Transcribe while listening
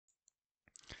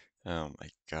Oh my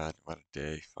god, what a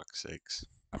day, fuck's sakes.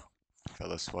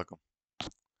 Fellas, welcome.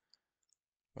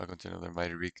 Welcome to another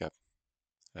Mighty Recap.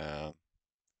 Um,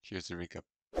 Here's the recap.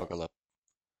 Buckle up.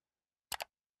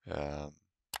 Um,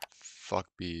 Fuck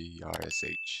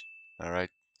BRSH.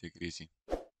 Alright, take it easy.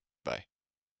 Bye.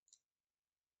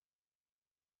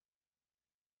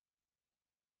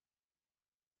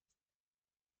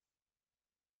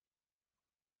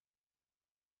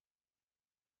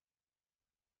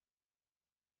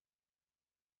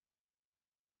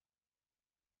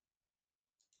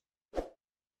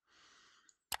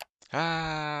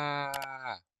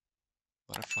 Ah!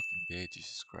 What a fucking day,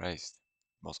 Jesus Christ.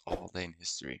 Most awful day in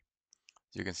history.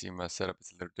 As you can see, my setup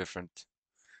is a little different.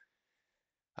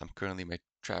 I'm currently in my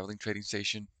traveling trading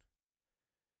station.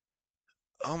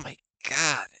 Oh my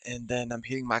god! And then I'm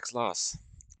hitting max loss.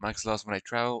 Max loss when I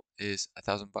travel is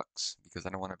 $1,000 because I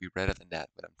don't want to be redder than that,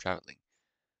 but I'm traveling.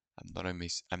 I'm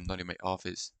not in my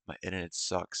office. My internet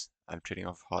sucks. I'm trading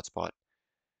off hotspot.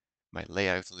 My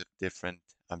layout's a little different.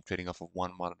 I'm trading off of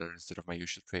one monitor instead of my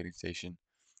usual trading station.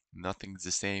 Nothing's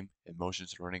the same.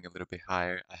 Emotions are running a little bit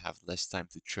higher. I have less time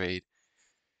to trade.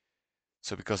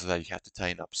 So because of that, you have to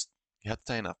tighten up. You have to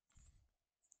tighten up.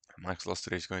 Max loss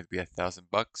today is going to be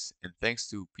 $1,000, and thanks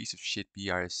to piece of shit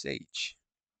BRSH,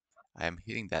 I am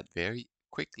hitting that very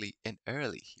quickly and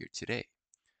early here today.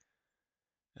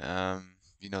 The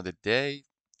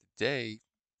day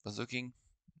was looking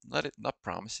not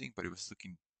promising, but it was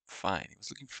looking fine. It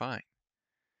was looking fine.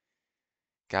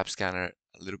 Gap scanner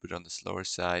a little bit on the slower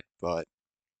side, but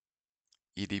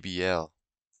EDBL,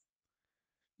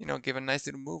 gave a nice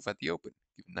little move at the open,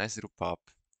 give a nice little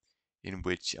pop in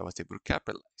which I was able to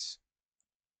capitalize.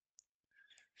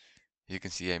 You can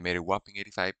see I made a whopping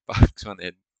 $85 on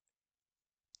it.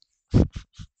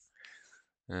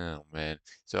 Oh man.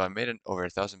 So I made over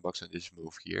 $1,000 on this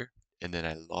move here, and then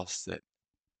I lost it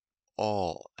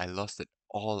all. I lost it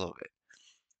all of it.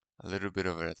 A little bit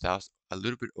over $1,000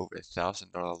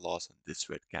 loss on this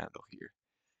red candle here.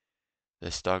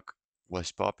 The stock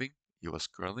was popping, it was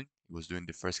curling, it was doing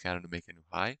the first candle to make a new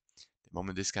high. The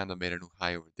moment this candle made a new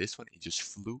high over this one, it just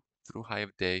flew through high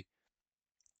of day.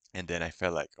 And then I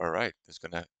felt like, all right, that's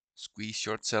gonna squeeze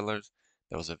short sellers.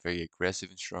 That was a very aggressive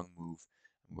and strong move.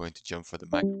 I'm going to jump for the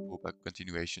micro pullback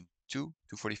continuation to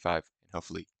 245 and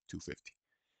hopefully 250.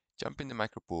 Jump in the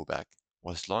micro pullback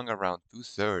was long around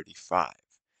 235,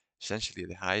 essentially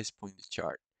the highest point in the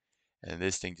chart. And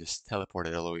this thing just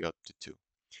teleported all the way up to 2.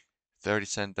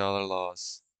 30-cent dollar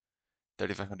loss,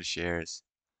 3,500 shares,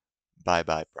 bye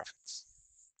bye profits.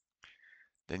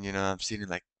 Then, I'm sitting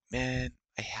like, man,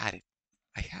 I had it.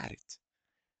 I had it.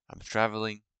 I'm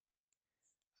traveling.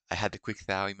 I had the quick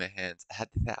thou in my hands. I had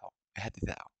the thou. I had the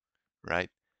thou, right?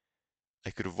 I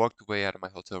could have walked away out of my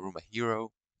hotel room a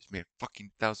hero, just made a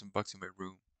fucking $1,000 in my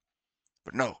room.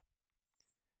 But no,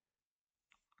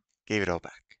 gave it all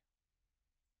back.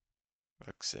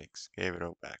 Fuck's sakes, gave it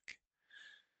all back.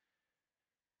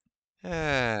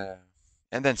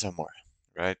 And then some more,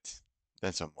 right?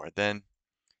 Then some more. Then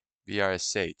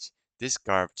VRSH, this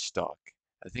garbage stock.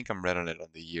 I think I'm red on it on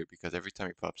the year because every time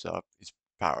it pops up, it's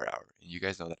power hour. And you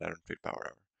guys know that I don't trade power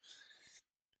hour.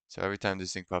 So every time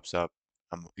this thing pops up,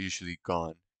 I'm usually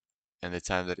gone. And the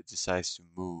time that it decides to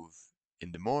move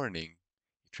in the morning,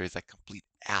 it trades like complete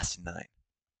asinine.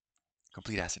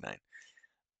 Complete asinine.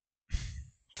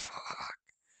 Fuck.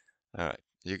 Alright.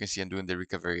 You can see I'm doing the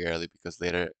recap very early because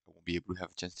later I won't be able to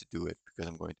have a chance to do it because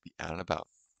I'm going to be out and about.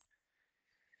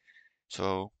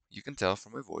 So you can tell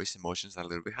from my voice, emotions are a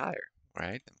little bit higher,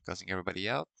 right? I'm cussing everybody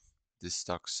out. This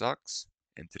stock sucks,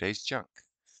 and today's junk.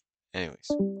 Anyways,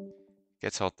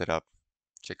 gets halted up.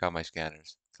 Check out my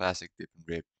scanners. Classic dip and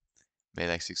rip. Made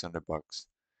like $600.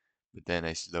 But then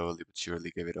I slowly but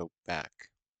surely give it all back.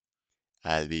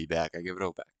 I'll be back. I give it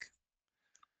all back.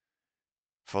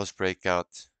 False breakout.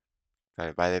 Try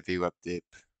to buy the VWAP dip.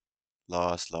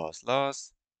 Loss, loss,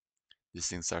 loss. This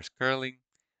thing starts curling.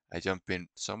 I jump in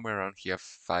somewhere around here,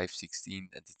 516,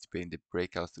 anticipating the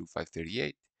breakout through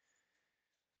 538.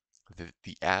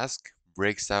 The ask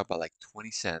breaks out by like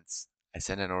 20 cents. I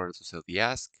send an order to sell the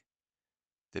ask.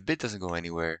 The bid doesn't go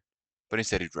anywhere, but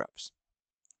instead it drops,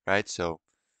 right? So,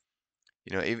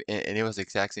 and it was the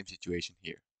exact same situation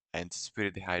here. I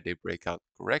anticipated the high day breakout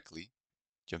correctly,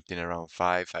 jumped in around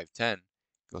 510,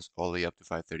 goes all the way up to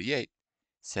 538,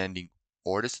 sending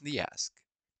orders on the ask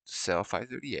to sell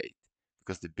 538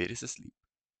 because the bid is asleep.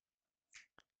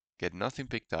 Get nothing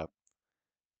picked up,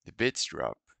 the bids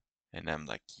drop, and I'm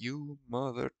like, you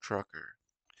mother trucker.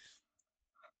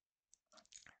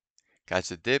 Catch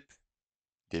the dip,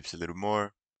 dips a little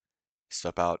more,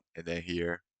 stop out, and then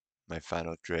here, my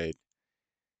final trade.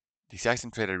 The exact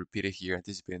same trade I repeated here,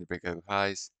 anticipating the breakout of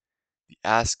highs. The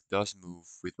ask does move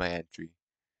with my entry,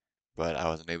 but I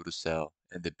wasn't able to sell,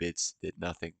 and the bids did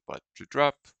nothing but to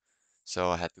drop, so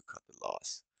I had to cut the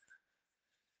loss.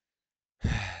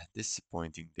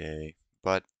 Disappointing day,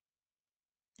 but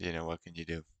what can you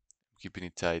do? I'm keeping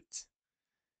it tight,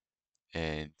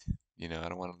 and I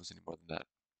don't want to lose any more than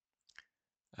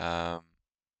that.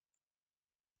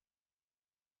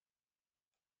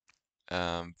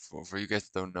 For you guys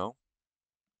that don't know,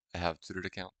 I have a Twitter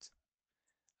account.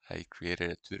 I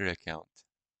created a Twitter account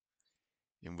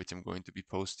in which I'm going to be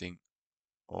posting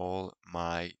all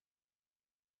my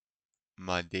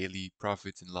daily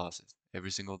profits and losses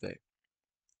every single day.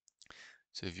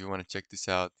 So if you want to check this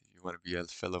out, if you want to be a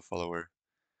fellow follower,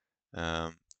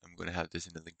 I'm going to have this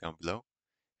in the link down below.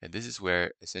 And this is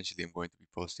where essentially I'm going to be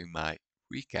posting my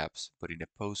recaps, but in a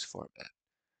post format.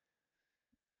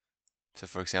 So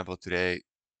for example, today,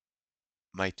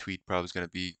 my tweet probably is going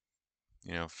to be,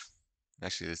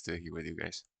 actually, let's do it here with you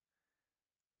guys.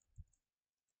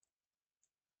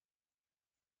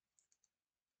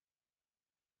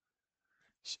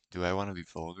 Do I want to be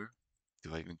vulgar?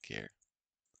 Do I even care?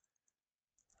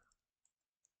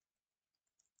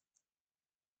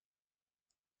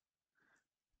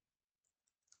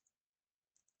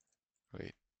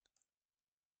 Wait.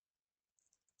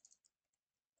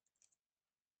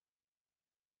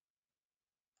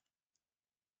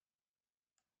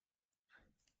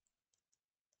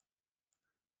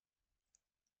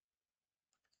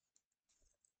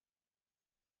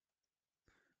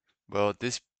 Well,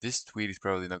 this tweet is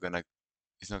probably not gonna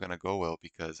it's not gonna go well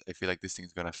because I feel like this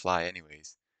thing's gonna fly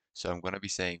anyways. So I'm gonna be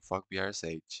saying fuck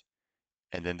BRSH,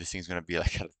 and then this thing's gonna be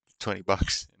like at 20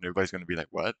 bucks, and everybody's gonna be like,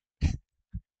 what?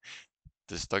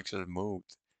 The stock just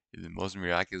moved in the most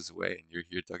miraculous way, and you're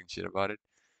here talking shit about it.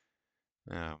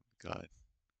 Oh God.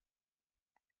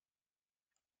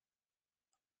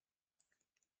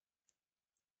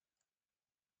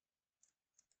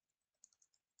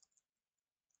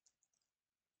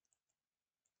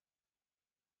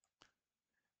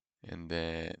 And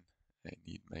then I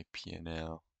need my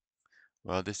P&L.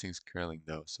 Well, this thing's curling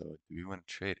though, so do we want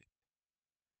to trade it?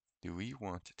 Do we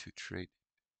want to trade it?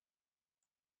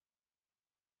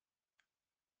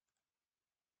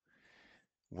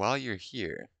 While you're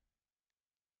here,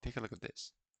 take a look at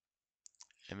this.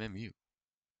 MMU.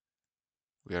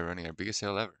 We are running our biggest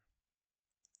sale ever.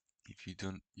 If you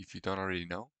don't already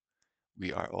know,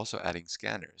 we are also adding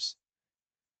scanners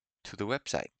to the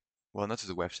website. Well, not to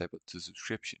the website, but to the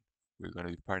subscription. We're going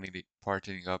to be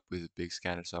partnering up with a big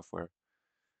scanner software.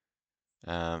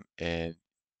 And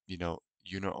you're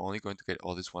not only going to get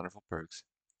all these wonderful perks,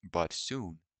 but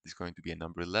soon there's going to be a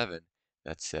number 11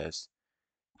 that says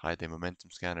high day momentum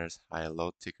scanners, high and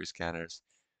low ticker scanners,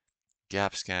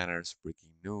 gap scanners, breaking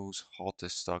news,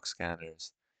 halted stock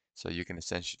scanners. So you can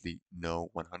essentially know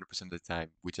 100% of the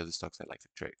time which of the stocks I like to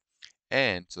trade.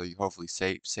 And so you hopefully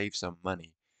save some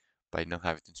money by not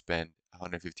having to spend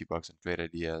 150 bucks on trade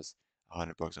ideas,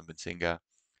 100 bucks on Benzinga.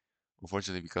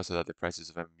 Unfortunately, because of that, the prices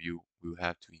of MMU will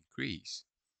have to increase.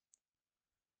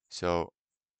 So,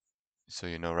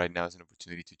 right now is an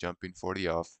opportunity to jump in 40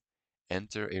 off,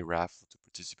 enter a raffle to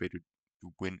participate to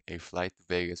win a flight to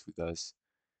Vegas with us,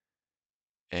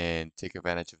 and take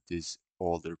advantage of these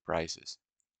older prices,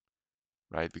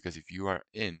 right? Because if you are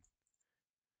in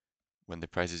when the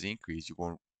prices increase,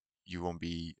 you won't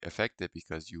be affected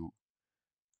because you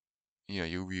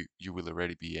will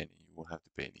already be in and you won't have to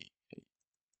pay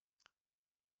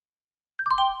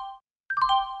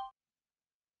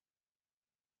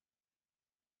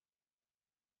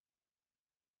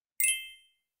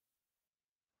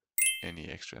any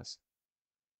extras.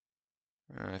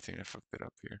 I think I fucked it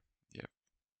up here. Yep,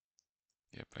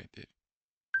 yep, I did.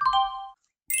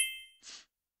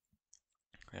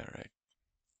 All right,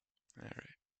 all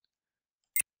right.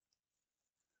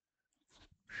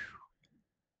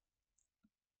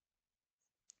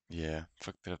 Yeah,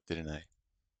 fucked it up, didn't I?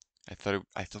 I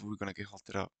thought we were gonna get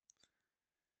halted up.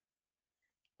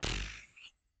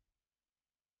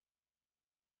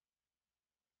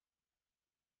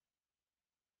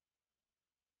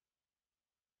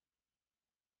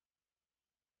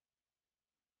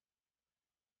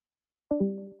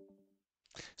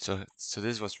 So this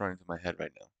is what's running through my head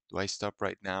right now. Do I stop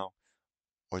right now,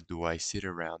 or do I sit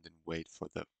around and wait for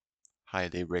the high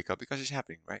day breakup because it's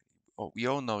happening, right? Oh, we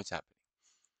all know it's happening.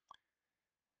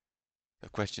 The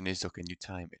question is, though, can you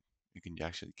time it? You can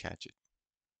actually catch it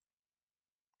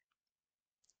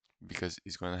because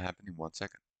it's going to happen in 1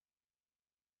 second.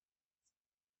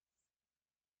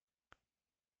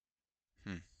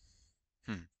 Hmm.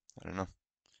 Hmm. I don't know.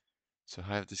 So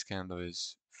high of this candle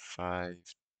is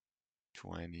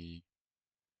 520,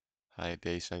 high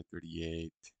day side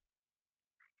 38.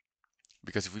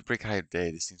 Because if we break high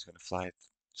day, this thing's gonna fly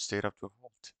straight up to a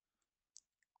halt.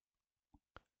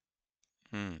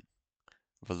 Hmm.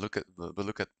 But look at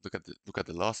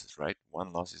the losses, right?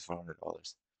 One loss is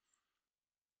 $400.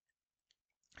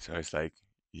 So it's like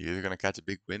you're either gonna catch a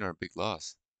big win or a big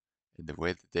loss. And the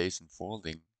way the day's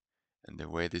unfolding and the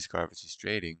way this garbage is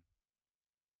trading,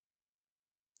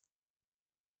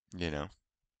 you know,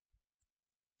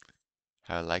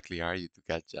 how likely are you to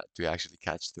actually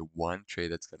catch the one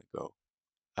trade that's gonna go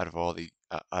out of all the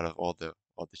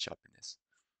choppiness?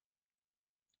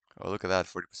 Oh, look at that,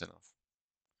 40% off.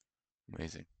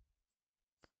 Amazing.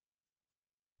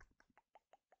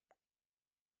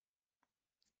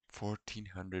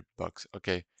 1,400 bucks.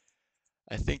 Okay,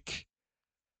 I think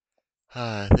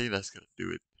I think that's gonna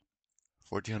do it.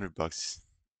 1,400 bucks.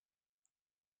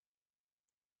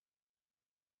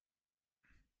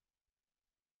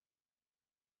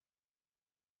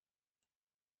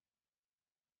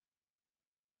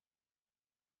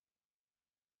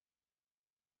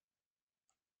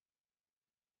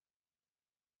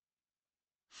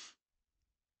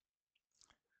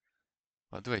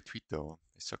 How do I tweet though?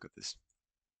 I suck at this.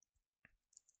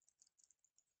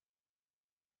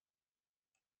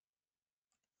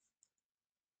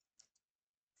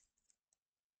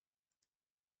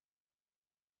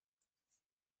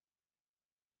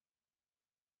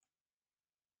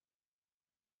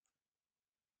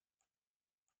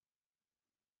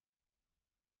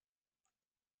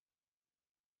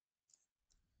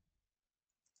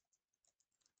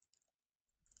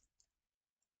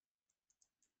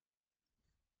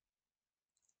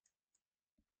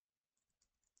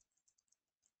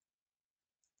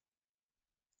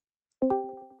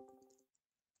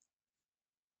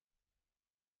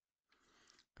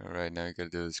 All right, now I gotta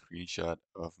do a screenshot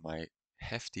of my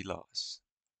hefty loss.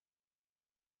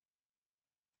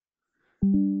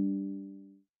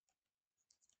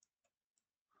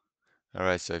 All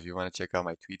right, so if you want to check out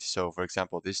my tweets, so for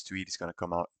example, this tweet is gonna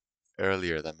come out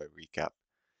earlier than my recap.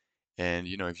 And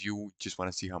if you just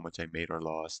want to see how much I made or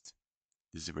lost,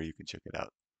 this is where you can check it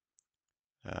out.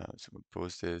 So I'm gonna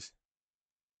post this,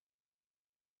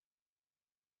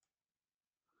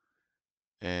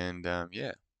 and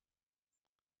yeah.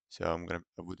 So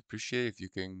I would appreciate if you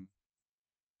can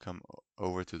come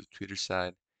over to the Twitter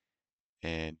side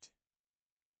and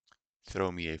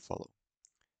throw me a follow.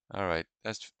 All right,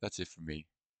 that's it for me.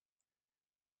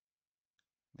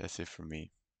 That's it for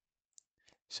me.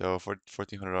 So for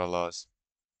 $1,400 loss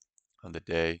on the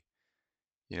day,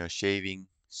 shaving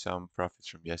some profits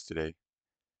from yesterday,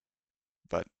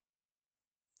 but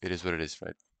it is what it is,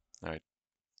 right? All right.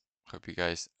 Hope you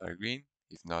guys are green,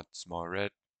 if not small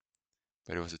red.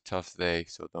 But it was a tough day,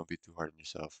 so don't be too hard on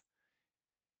yourself.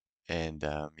 And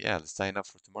yeah, let's sign up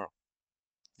for tomorrow.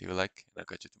 Leave a like, and I'll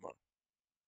catch you tomorrow.